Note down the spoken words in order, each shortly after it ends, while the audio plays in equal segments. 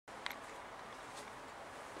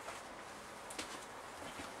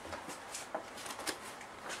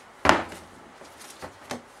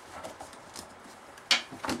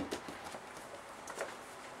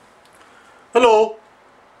Hello,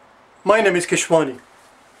 my name is Keshwani.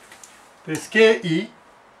 It's Keshwani,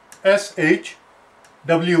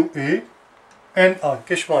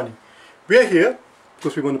 Keshwani. We are here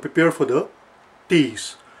because we're going to prepare for the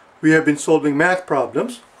TEAS. We have been solving math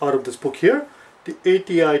problems out of this book here, the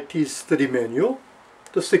ATI TEAS Study Manual,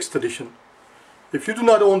 the 6th edition. If you do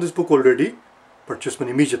not own this book already, purchase one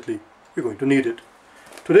immediately. You're going to need it.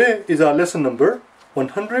 Today is our lesson number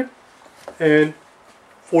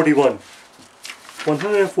 141.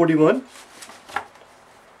 141,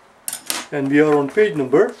 and we are on page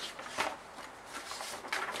number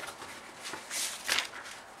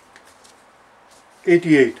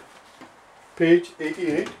 88. Page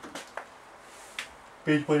 88,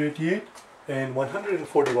 page 188 and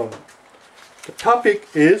 141. The topic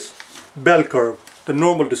is bell curve, the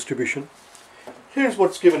normal distribution. Here's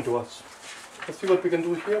what's given to us. Let's see what we can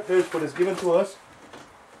do here. Here's what is given to us.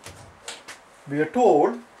 We are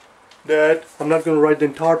told that I'm not going to write the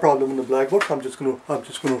entire problem in the blackboard. I'm just going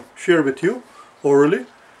to share with you orally.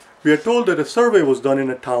 We are told that a survey was done in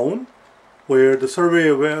a town where the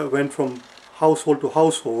surveyor went from household to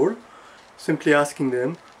household, simply asking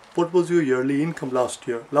them, what was your yearly income last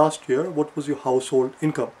year? Last year, what was your household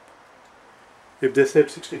income? If they said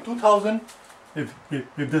 62,000, if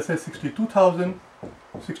they said 62,000,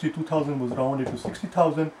 62,000 was rounded to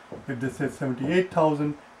 60,000. If they said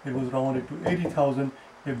 78,000, it was rounded to 80,000.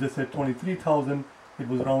 If they said 23,000, it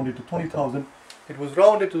was rounded to 20,000. It was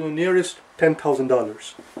rounded to the nearest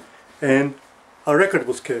 $10,000. And a record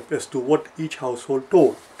was kept as to what each household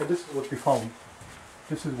told. And this is what we found.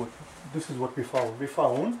 This is what we found. We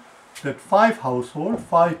found that 5 households,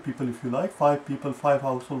 5 people if you like, 5 people, 5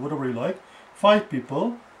 households, whatever you like, 5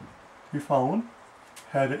 people we found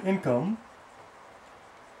had an income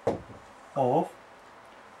of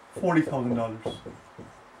 $40,000.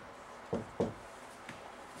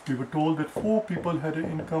 We were told that 4 people had an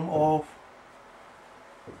income of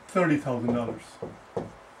 $30,000.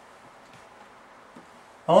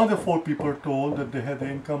 Another 4 people are told that they had an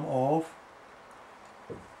income of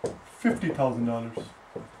 $50,000.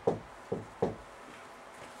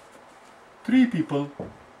 3 people,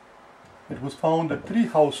 it was found that 3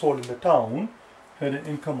 households in the town had an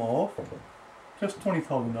income of just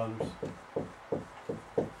 $20,000.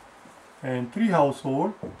 And 3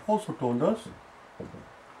 households also told us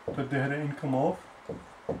that they had an income of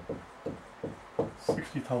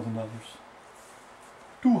 $60,000.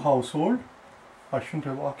 2 households, I shouldn't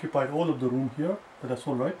have occupied all of the room here, but that's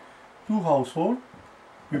all right. 2 households,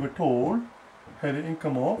 we were told, had an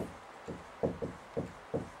income of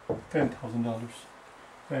 $10,000.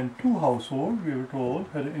 And 2 households, we were told,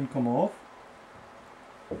 had an income of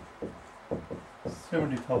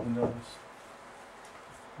 $70,000.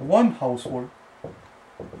 1 household,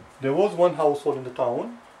 there was 1 household in the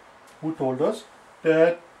town who told us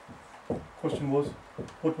that question was,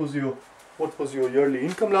 what was your yearly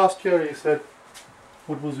income last year? He said,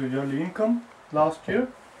 what was your yearly income last year?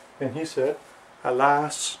 And he said,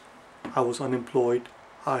 alas, I was unemployed,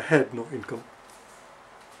 I had no income.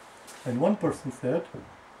 And 1 person said,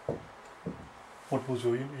 what was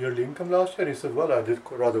your yearly income last year? He said, well, I did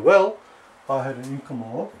rather well, I had an income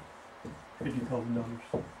of $80,000.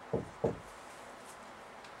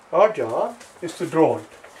 Our job is to draw it.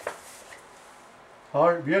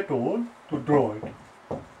 We are told to draw it.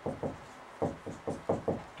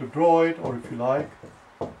 To draw it, or if you like,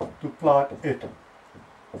 to plot it.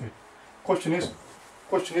 Question is,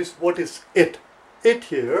 what is it? It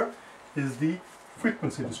here is the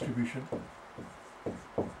frequency distribution.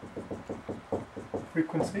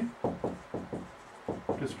 Frequency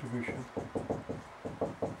distribution.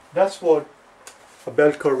 That's what a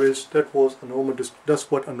bell curve is. That's what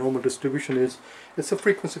a normal distribution is. It's a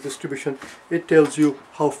frequency distribution. It tells you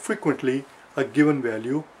how frequently a given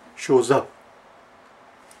value shows up.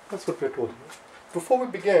 That's what we're told here. Before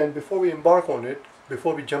we embark on it,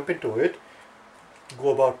 before we jump into it, go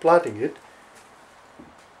about plotting it,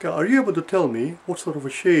 are you able to tell me what sort of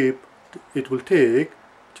a shape it will take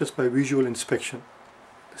just by visual inspection?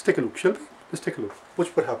 Let's take a look, shall we? Let's take a look.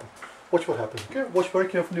 Watch what happens. Watch what happens. Okay? Watch very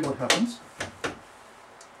carefully what happens.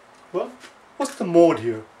 Well, what's the mode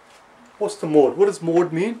here? What's the mode? What does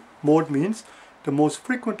mode mean? Mode means the most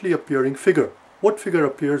frequently appearing figure. What figure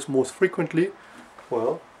appears most frequently?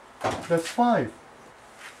 Well, that's 5.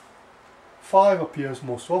 5 appears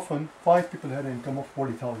most often. 5 people had an income of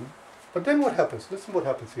 40,000. But then what happens? Listen what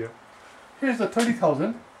happens here. Here's the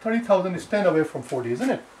 30,000. 30,000 is 10 away from 40, isn't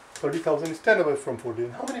it? 30,000 is 10 away from 40.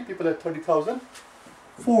 And how many people had 30,000?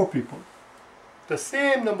 4 people. The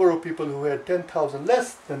same number of people who had 10,000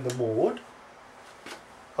 less than the mode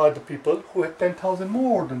are the people who had 10,000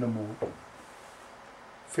 more than the mode.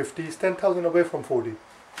 50 is 10,000 away from 40.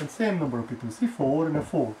 And same number of people. See, 4 and a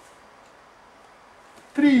 4.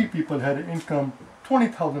 3 people had an income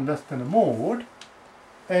 20,000 less than a mode,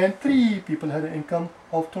 and 3 people had an income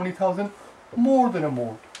of 20,000 more than a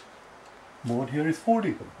mode. Mode here is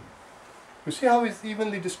 40. You see how it's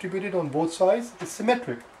evenly distributed on both sides? It's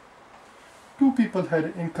symmetric. 2 people had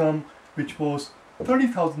an income which was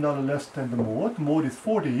 $30,000 less than the mode. Mode is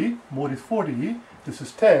 40. Mode is 40. This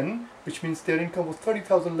is 10, which means their income was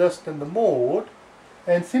 30,000 less than the mode.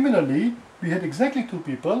 And similarly, we had exactly 2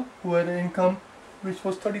 people who had an income which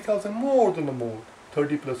was 30,000 more than the mode.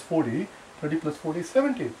 30 plus 40. 30 plus 40 is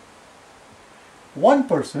 70. One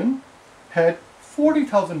person had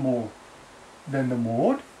 40,000 more than the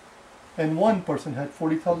mode, and one person had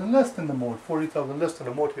 40,000 less than the mode. 40,000 less than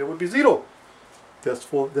the mode here would be 0. That's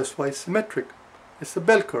why it's symmetric. It's a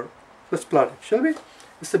bell curve. Let's plot it, shall we?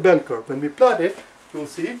 It's a bell curve. When we plot it, you'll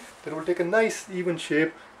see that it will take a nice even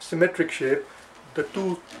shape, symmetric shape. The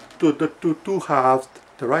two halves,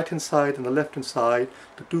 the right hand side and the left hand side,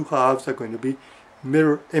 the two halves are going to be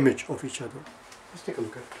mirror image of each other. Let's take a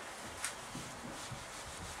look at it.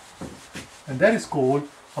 And that is called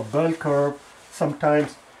a bell curve.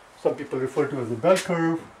 Sometimes some people refer to it as a bell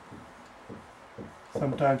curve.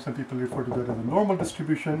 Sometimes some people refer to that as a normal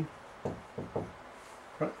distribution.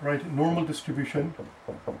 Right, normal distribution.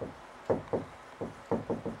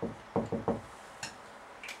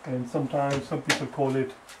 And sometimes some people call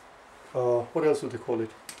it, what else do they call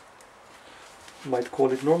it? Might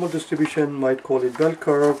call it normal distribution, might call it bell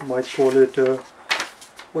curve, might call it,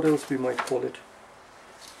 what else we might call it?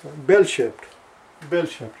 Bell-shaped.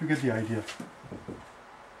 Bell-shaped, you get the idea.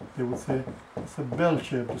 They would say it's a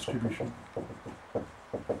bell-shaped distribution.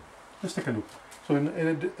 Let's take a look. So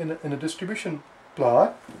in a distribution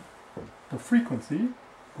plot, the frequency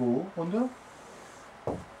go on the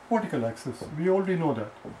vertical axis. We already know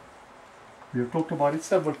that. We have talked about it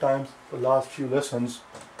several times the last few lessons.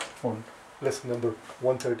 On lesson number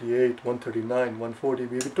 138, 139, 140,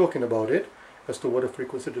 we've been talking about it as to what a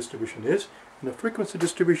frequency distribution is. In the frequency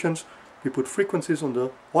distributions, we put frequencies on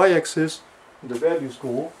the y-axis and the values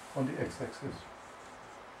go on the x-axis.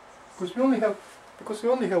 Because we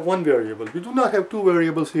only have one variable. We do not have two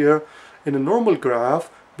variables here. In a normal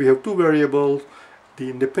graph, we have two variables. The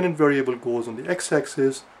independent variable goes on the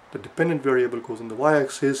x-axis, the dependent variable goes on the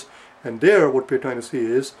y-axis, and there what we're trying to see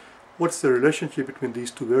is what's the relationship between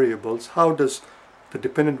these two variables. How does the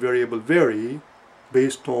dependent variable vary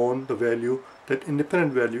based on the value that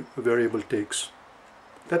independent variable takes.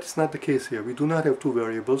 That is not the case here. We do not have two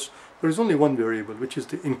variables. There is only one variable, which is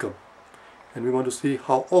the income, and we want to see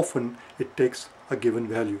how often it takes a given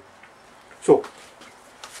value. So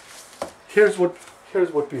here's what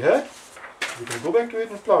we had. We can go back to it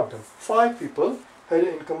and plot them. 5 people had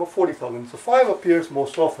an income of 40,000. So 5 appears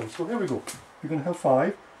most often. So here we go. We're going to have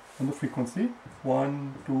 5 on the frequency.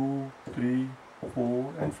 1, 2, 3,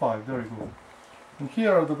 4, and 5. There we go. And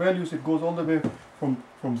here are the values. It goes all the way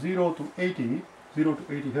from 0 to 80. 0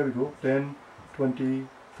 to 80. Here we go. 10, 20,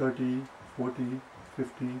 30, 40,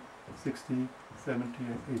 50, 60, 70,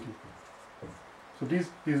 and 80. So these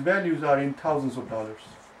values are in thousands of dollars.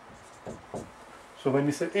 So when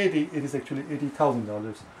we say 80, it is actually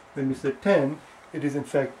 $80,000. When we say 10, it is in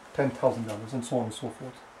fact $10,000, and so on and so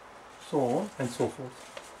forth. So on and so forth.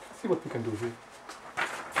 Let's see what we can do here.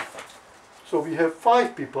 So we have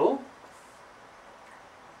 5 people.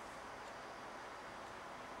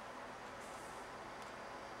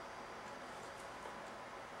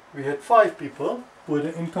 We had 5 people with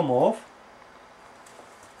an income of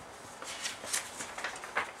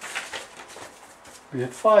We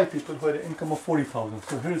had 5 people who had an income of 40,000.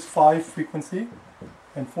 So here is 5 frequency,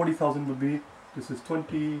 and 40,000 would be, this is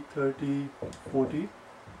 20, 30, 40.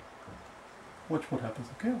 Watch what happens,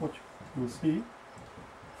 okay? Watch, you will see.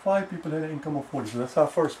 5 people had an income of 40, so that's our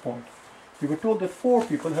first point. We were told that 4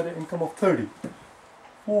 people had an income of 30.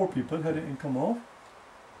 4 people had an income of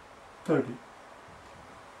 30.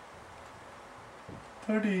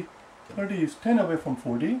 30 is 10 away from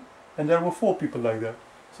 40, and there were 4 people like that.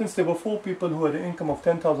 Since there were 4 people who had an income of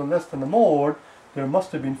 10,000 less than the mode, there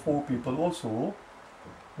must have been 4 people also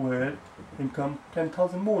who had income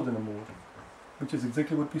 10,000 more than the mode, which is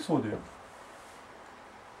exactly what we saw there.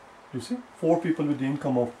 You see, 4 people with the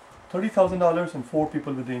income of $30,000 and 4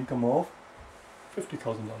 people with the income of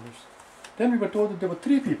 $50,000. Then we were told that there were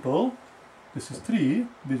 3 people, this is 3,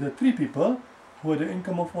 these are 3 people who had an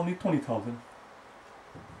income of only 20,000.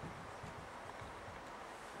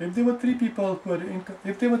 If there were 3 people who had an income,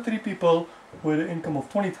 an income of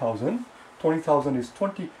 20,000, 20,000 is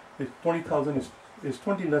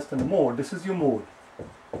 20 less than the mode. This is your mode.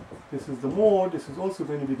 This is the mode, this is also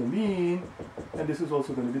going to be the mean, and this is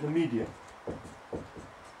also going to be the median.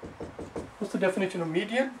 What's the definition of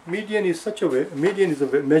median? Median is such a way, median is a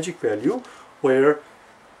magic value where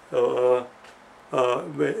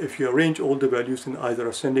if you arrange all the values in either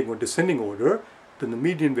ascending or descending order, then the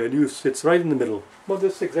median value sits right in the middle. Well,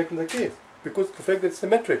 that's exactly the case, because of the fact that it's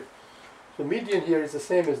symmetric. So median here is the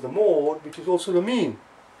same as the mode, which is also the mean.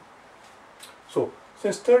 So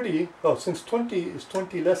since 20 is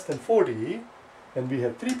 20 less than 40, and we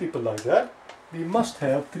have 3 people like that, we must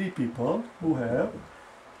have 3 people who have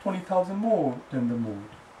 20,000 more than the mode.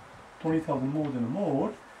 20,000 more than the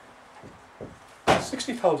mode,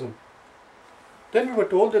 60,000. Then we were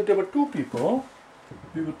told that there were 2 people.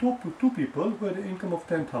 We were told 2 people who had an income of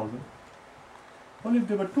 10,000. Well, if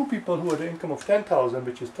there were 2 people who had an income of 10,000,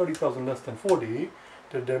 which is 30,000 less than 40,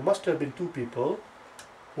 then there must have been 2 people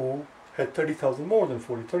who had 30,000 more than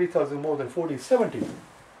 40. 30,000 more than 40 is 70.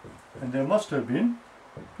 And there must have been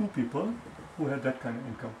 2 people who had that kind of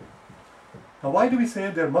income. Now, why do we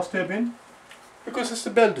say there must have been? Because it's a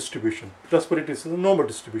Bell distribution. That's what it is. It's a normal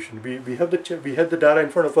distribution. We had the data in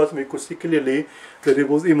front of us, and we could see clearly that it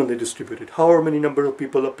was evenly distributed. However many number of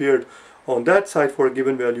people appeared on that side for a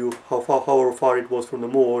given value, however far it was from the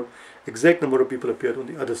mode, exact number of people appeared on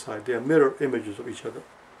the other side. They are mirror images of each other.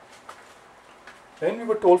 And we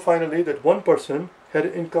were told finally that one person had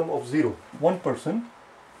an income of 0. One person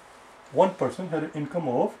had an income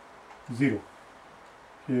of 0.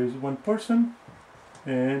 Here's one person,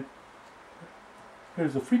 and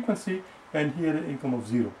here's the frequency, and he had an income of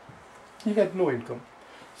 0. He had no income.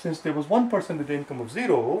 Since there was one person with an income of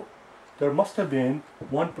 0, there must have been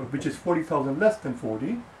one, which is 40,000 less than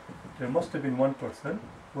 40, there must have been one person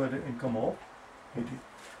who had an income of 80.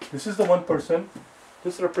 This is the one person.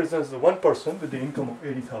 This represents the one person with the income of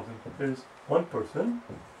 80,000. There is one person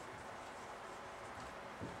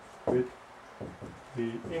with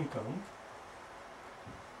the income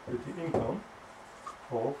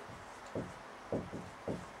of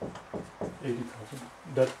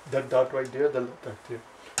 80,000. That dot right there, that there.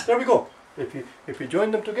 There we go. If you join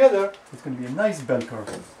them together, it's going to be a nice bell curve.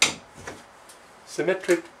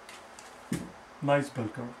 Symmetric, nice bell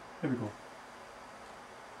curve. Here we go.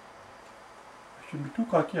 I shouldn't be too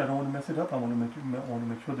cocky. I don't want to mess it up. I want to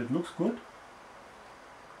make sure that it looks good.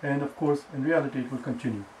 And of course, in reality, it will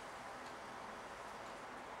continue.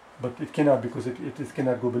 But it cannot, because it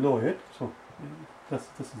cannot go below it. So this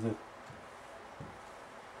is it.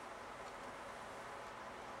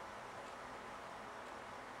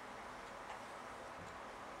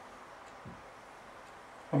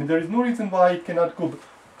 I mean, there is no reason why it cannot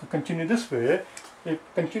continue this way. If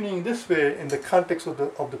continuing this way in the context of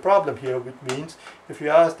the problem here, which means if you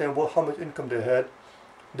ask them how much income they had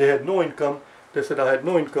no income. They said, I had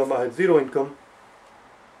no income, I had 0 income.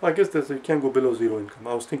 I guess you can't go below 0 income.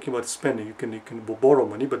 I was thinking about spending. You can borrow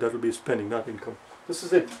money, but that will be spending, not income. This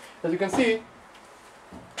is it. As you can see,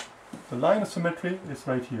 the line of symmetry is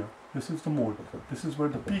right here. This is the mode. This is where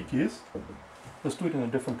the peak is. Let's do it in a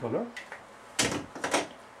different color.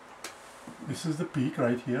 This is the peak.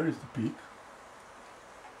 Right here is the peak,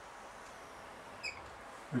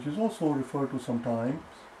 which is also referred to sometimes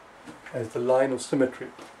as the line of symmetry.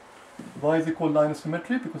 Why is it called line of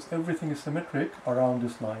symmetry? Because everything is symmetric around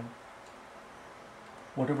this line.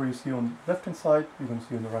 Whatever you see on the left hand side, you're going to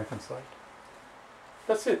see on the right hand side.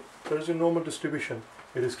 That's it. There is a normal distribution.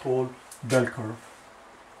 It is called bell curve.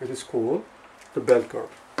 It is called the bell curve.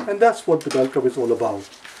 And that's what the bell curve is all about.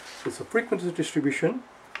 It's a frequency distribution.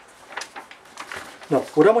 Now,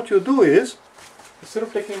 what I want you to do is, instead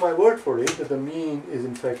of taking my word for it, that the mean is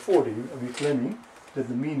in fact 40, we're claiming that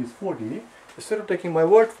the mean is 40, instead of taking my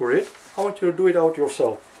word for it, I want you to do it out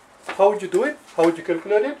yourself. How would you do it? How would you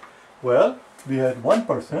calculate it? Well, we had one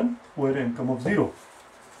person who had an income of 0.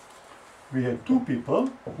 We had 2 people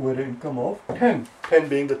who had an income of 10. 10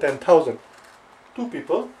 being the 10,000. 2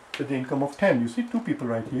 people with the income of 10. You see 2 people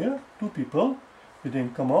right here. 2 people with the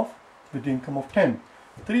income of 10.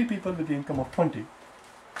 3 people with the income of 20.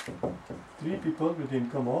 3 people with the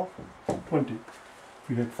income of 20.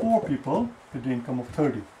 We had 4 people with the income of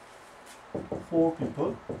 30. 4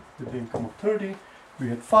 people with the income of 30. We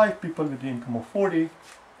had 5 people with the income of 40.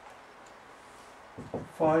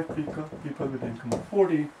 5 people with the income of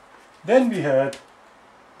 40. Then we had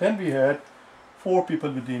 4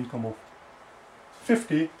 people with the income of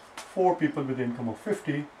 50. 4 people with the income of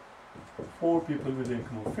 50. 4 people with the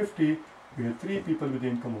income of 50. We had 3 people with the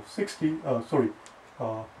income of 60.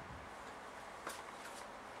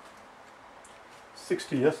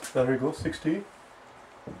 60, yes, there we go, 60.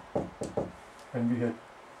 And we had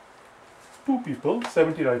 2 people,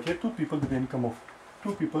 70 right here, 2 people with the income of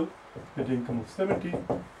 2 people with the income of 70.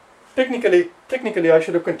 Technically, I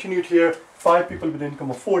should have continued here. 5 people with the income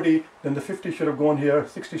of 40. Then the 50 should have gone here.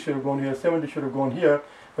 60 should have gone here. 70 should have gone here.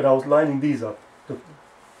 But I was lining these up.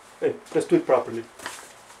 Hey, let's do it properly.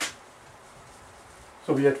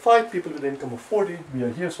 So we had 5 people with the income of 40. We are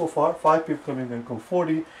here so far. 5 people with the income of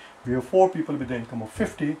 40. We have 4 people with the income of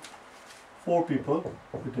 50. 4 people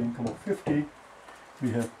with the income of 50.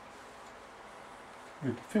 We have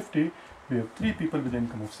with 50. We have 3 people with the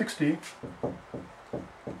income of 60.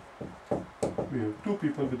 We have 2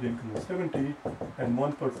 people with the income of 70 and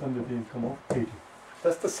 1 person with the income of 80.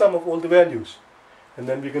 That's the sum of all the values. And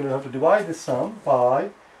then we're going to have to divide this sum by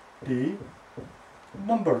the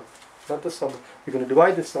number. Not the sum. We're going to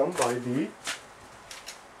divide this sum by the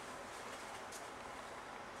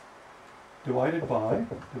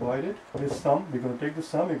divided this sum. We're going to take the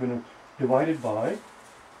sum. We're going to divide it by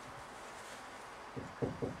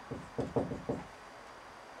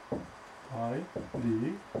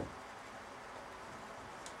the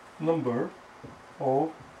number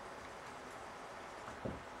of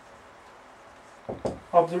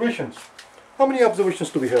observations. How many observations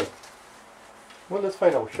do we have? Well, let's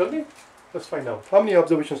find out, shall we? Let's find out. How many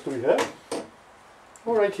observations do we have?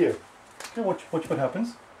 Oh, right here. Okay, watch what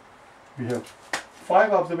happens. We have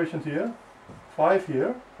 5 observations here, 5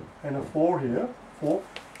 here, and a 4 here, 4.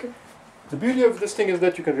 Okay. The beauty of this thing is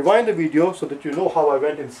that you can rewind the video so that you know how I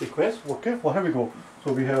went in sequence. Okay, well, here we go.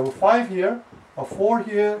 So we have a 5 here, a 4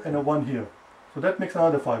 here, and a 1 here. So that makes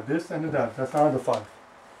another 5. This and that. That's another 5.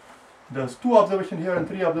 There's 2 observations here and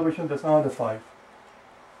 3 observations. That's another 5.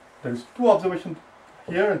 There's 2 observations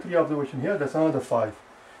here and 3 observations here. That's another 5.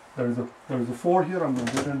 There is a 4 here. I'm going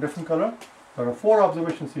to do it in a different color. There are 4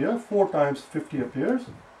 observations here. 4 times 50 appears.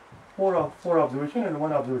 4 observation and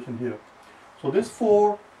 1 observation here. So this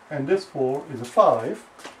 4 and this 4 is a 5.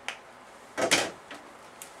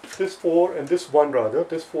 This 4 and this 1 rather.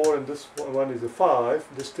 This 4 and this 1 is a 5.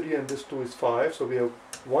 This 3 and this 2 is 5. So we have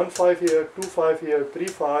 1 5 here, 2 5 here, 3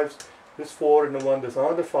 5s. This 4 and the 1, there's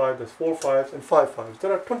another 5, there's 4 5s and 5 5s.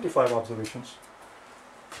 There are 25 observations.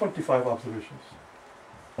 25 observations.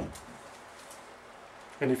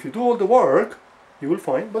 And if you do all the work, you will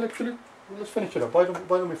find, well actually, let's finish it up. Why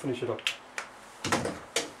don't we finish it up?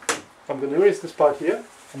 I'm going to erase this part here.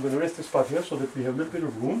 I'm going to erase this part here so that we have a little bit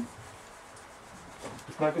of room.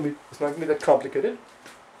 It's not going to be that complicated.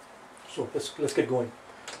 So let's get going.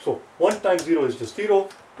 So 1 times 0 is just 0.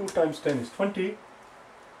 2 times 10 is 20.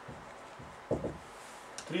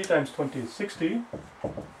 3 times 20 is 60.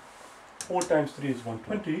 4 times 3 is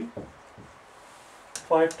 120.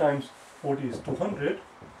 5 times 40 is 200.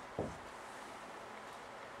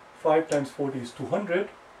 5 times 40 is 200.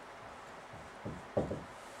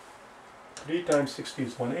 3 times 60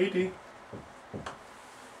 is 180.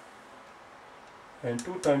 And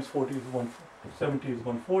 2 times 40 is 170 is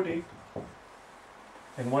 140.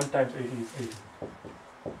 And 1 times 80 is 80.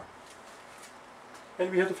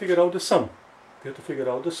 And we have to figure out the sum. We have to figure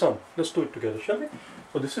out the sum. Let's do it together, shall we?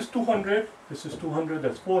 So this is 200, this is 200,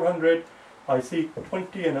 that's 400. I see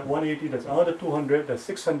 20 and 180, that's another 200, that's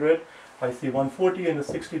 600. I see 140 and a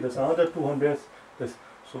 60, that's another 200.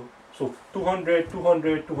 So 200,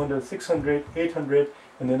 200, 200, 600, 800,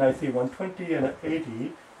 and then I see 120 and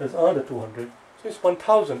 80, that's another 200. So it's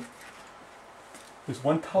 1,000. It's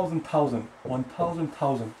 1,000,000,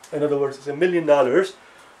 1,000,000. In other words, it's $1 million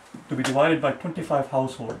to be divided by 25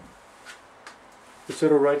 households.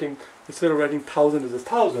 Instead of writing 1,000 as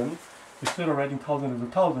 1,000, instead of writing 1,000 as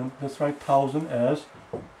 1,000, let's write 1,000 as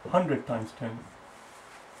 100 times 10.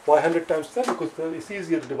 Why 100 times 10? Because it's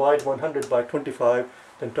easier to divide 100 by 25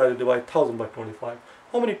 than try to divide 1,000 by 25.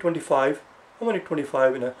 How many 25? How many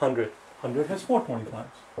 25 in 100? 100 has 4 25s.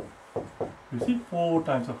 You see, 4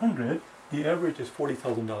 times 100, the average is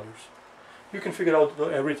 $40,000. You can figure out the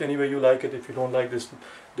average any way you like it. If you don't like this,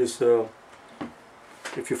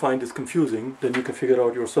 if you find this confusing, then you can figure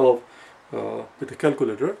out yourself with a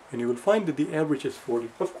calculator, and you will find that the average is 40.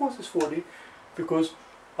 Of course it's 40 because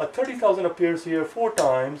 30,000 appears here 4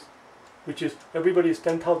 times, which is everybody is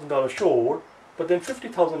 $10,000 short, but then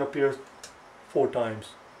 50,000 appears 4 times.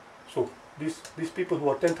 So these people who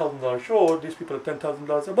are $10,000 short, these people are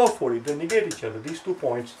 $10,000 above 40. They negate each other. These 2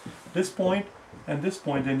 points, this point and this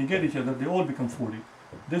point, they negate each other. They all become 40.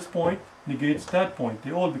 This point negates that point.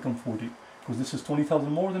 They all become 40. Because this is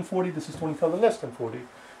 20,000 more than 40, this is 20,000 less than 40.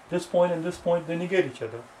 This point and this point, they negate each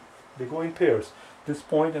other. They go in pairs. This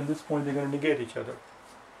point and this point, they're going to negate each other.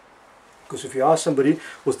 Because if you ask somebody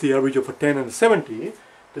what's the average of a 10 and a 70,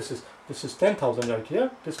 this is 10,000 right here.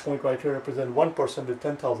 This point right here represents one person with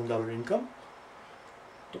 $10,000 income.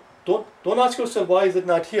 don't ask yourself why is it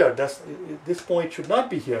not here. This point should not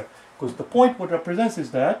be here, because the point what represents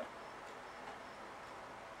is that,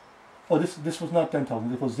 oh, this was not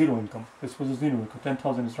 10,000, it was zero income. This was a zero income.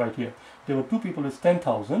 10,000 is right here. There were two people with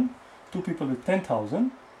 10,000, two people with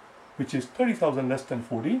 10,000, which is 30,000 less than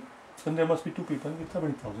 40. Then there must be two people with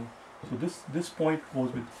 70,000. So this point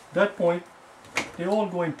goes with that point. They all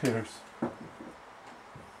go in pairs.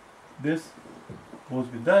 This goes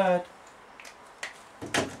with that.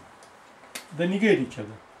 They negate each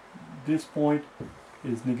other. This point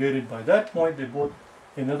is negated by that point. They both,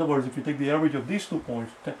 in other words, if you take the average of these 2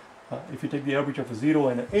 points, if you take the average of a 0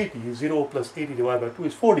 and an 80, 0 plus 80 divided by 2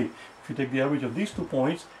 is 40. If you take the average of these 2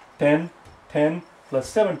 points, 10 plus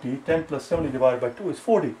 70, 10 plus 70 divided by 2 is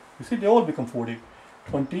 40. You see, they all become 40.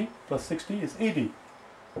 20 plus 60 is 80.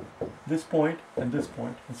 This point and this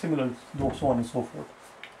point, and similarly, so on and so forth.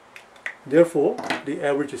 Therefore, the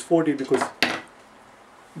average is 40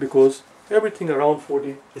 because everything around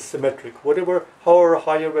 40 is symmetric. However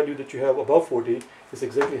higher value that you have above 40 is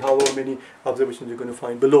exactly however many observations you're going to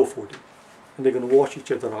find below 40. And they're going to wash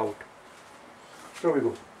each other out. There we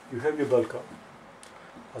go. You have your bell curve.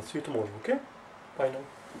 I'll see you tomorrow, okay? Bye now.